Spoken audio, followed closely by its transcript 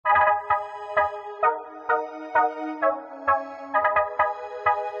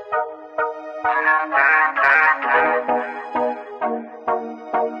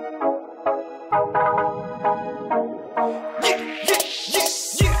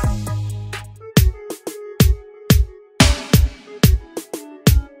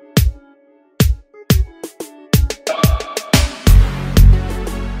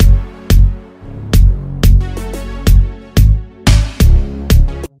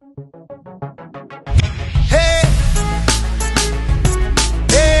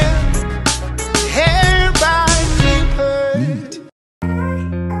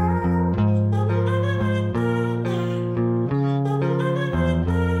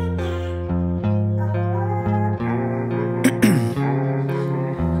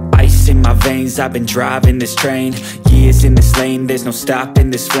veins. I've been driving this train, years in this lane. There's no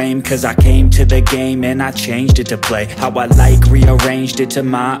stopping this flame, cause I came to the game and I changed it to play how I like, rearranged it to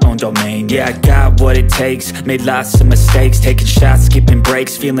my own domain. Yeah, I got what it takes, made lots of mistakes, taking shots, skipping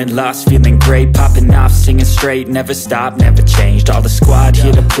breaks, feeling lost, feeling great, popping off, singing straight, never stopped, never changed. All the squad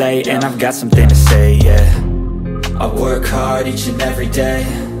here to play, and I've got something to say, yeah. I work hard each and every day,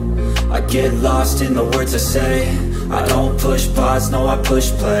 I get lost in the words I say. I don't push pause, no I push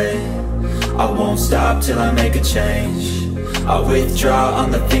play. I won't stop till I make a change. I withdraw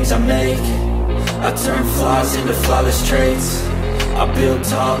on the things I make. I turn flaws into flawless traits. I build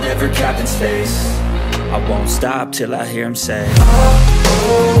tall, never capped in space. I won't stop till I hear him say, oh,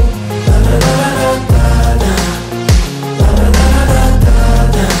 oh, la la la la la la, la la la la la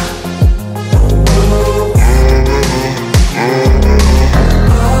la, oh, oh,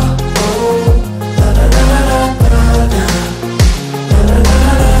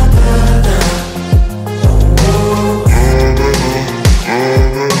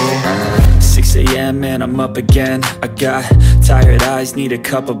 and I'm up again. I got tired eyes, need a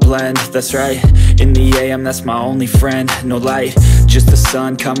cup of blend. That's right, in the AM, that's my only friend. No light, just the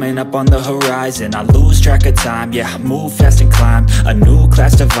sun coming up on the horizon. I lose track of time, yeah, I move fast and climb a new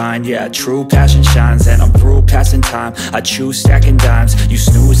class divine, yeah, true passion shines. And I'm through passing time, I choose stacking dimes. You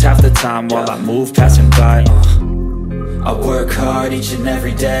snooze half the time while I move passing by. I work hard each and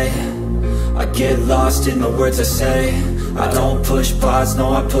every day, I get lost in the words I say. I don't push pause,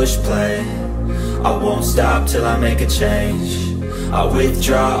 no I push play. I won't stop till I make a change. I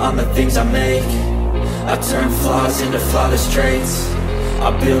withdraw on the things I make. I turn flaws into flawless traits.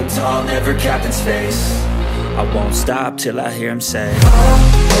 I build tall, never capped in space. I won't stop till I hear him say, oh,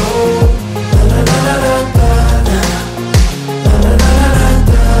 oh, la la la la la la, la la la la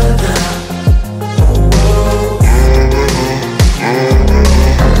la la, oh, oh,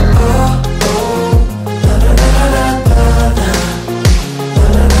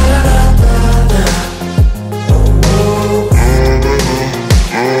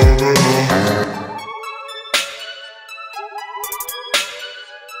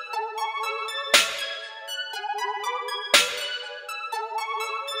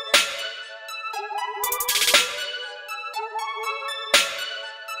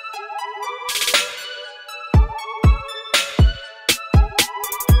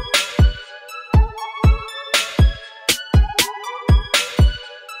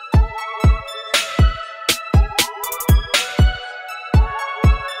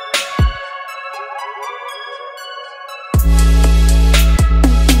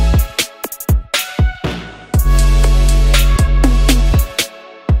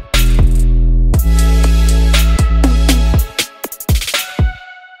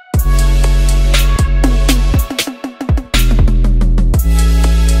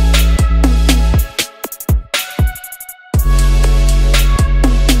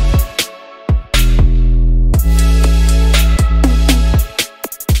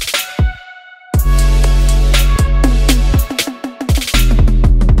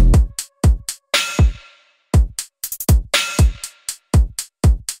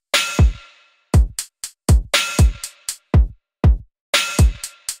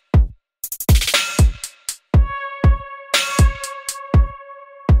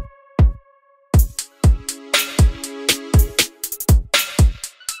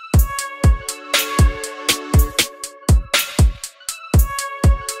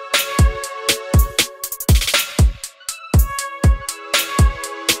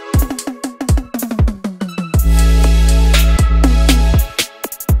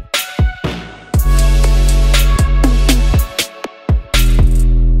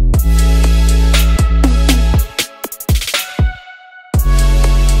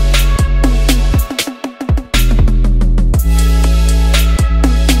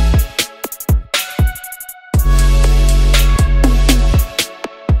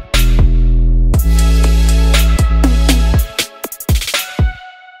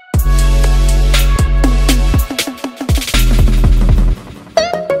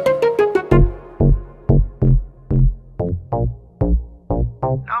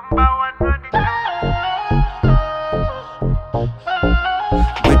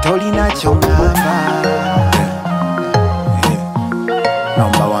 Tolly not your mama.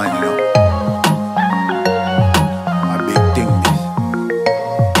 Number one, you know. A big thing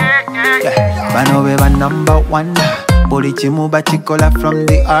this. Bano beba number one. Polichimu bachikola from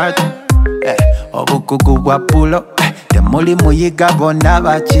the art. Obukuku wapulo. The moli muyiga bona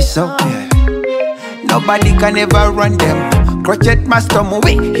bachiso. Nobody can ever run them. Crochet master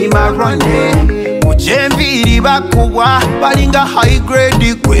movie, he ma run them. Jemviri bakuwa balinga high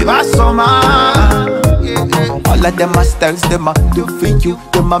grade kwe basoma. All of them are styles, them are do for you.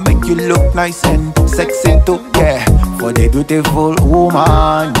 Them are make you look nice and sexy too, yeah. For the beautiful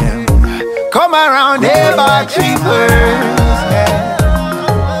woman, yeah. Come around here by Clippers, yeah.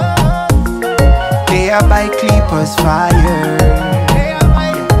 They are by Clippers fire.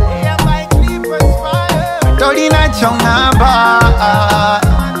 Dolina Chongaba.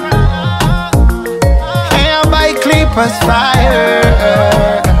 They are by Clippers fire.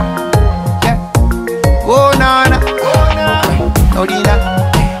 Oh na na, Dolina,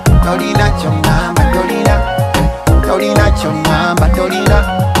 Dolina Chongamba, Dolina, Dolina Chongamba, Dolina,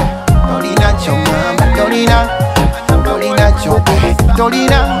 Dolina Chongamba, Dolina, Dolina Chongamba,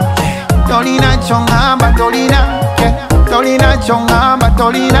 Dolina, Dolina Chongamba, Dolina, Dolina Chongamba,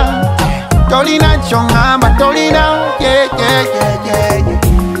 Dolina, Dolina Chongamba, Dolina, yeah yeah yeah yeah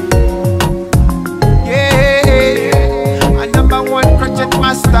yeah. A #1 project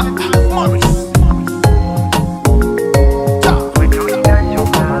master, Morris.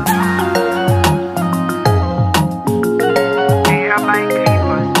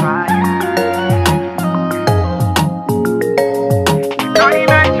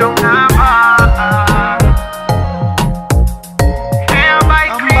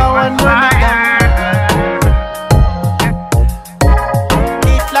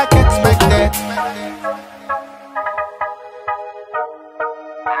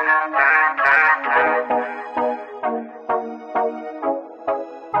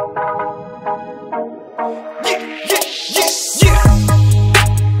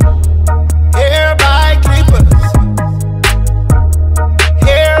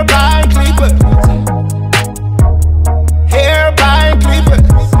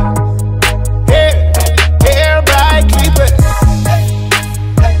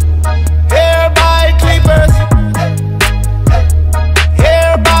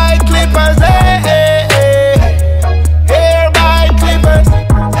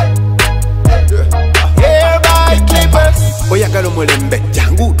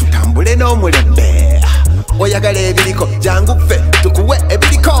 Jangu tutambule no mulembe. Oyagala ebiriko jangu ffe tukuwe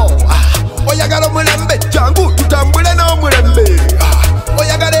ebiriko. Oyagala mulembe jangu tutambule no mulembe.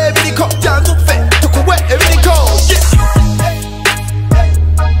 Oyagala ebiriko jangu ffe tukuwe ebiriko.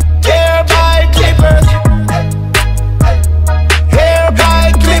 Hair by Clippers. Hair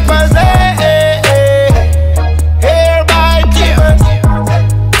by Clippers. Hair by Clippers.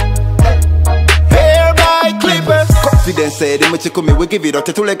 Hair by Clippers. Confidence said in Chikumi we give it up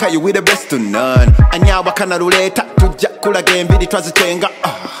to like you with the best to none. Anyawa kana ruleta tuja kula game bidi twazitenga.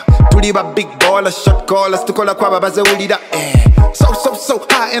 Tuli ba big baller shot callers tukola kwa babaze ulida. So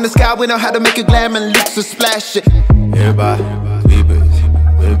high in the sky we know how to make it glam and look so splash it. Hair by Clippers.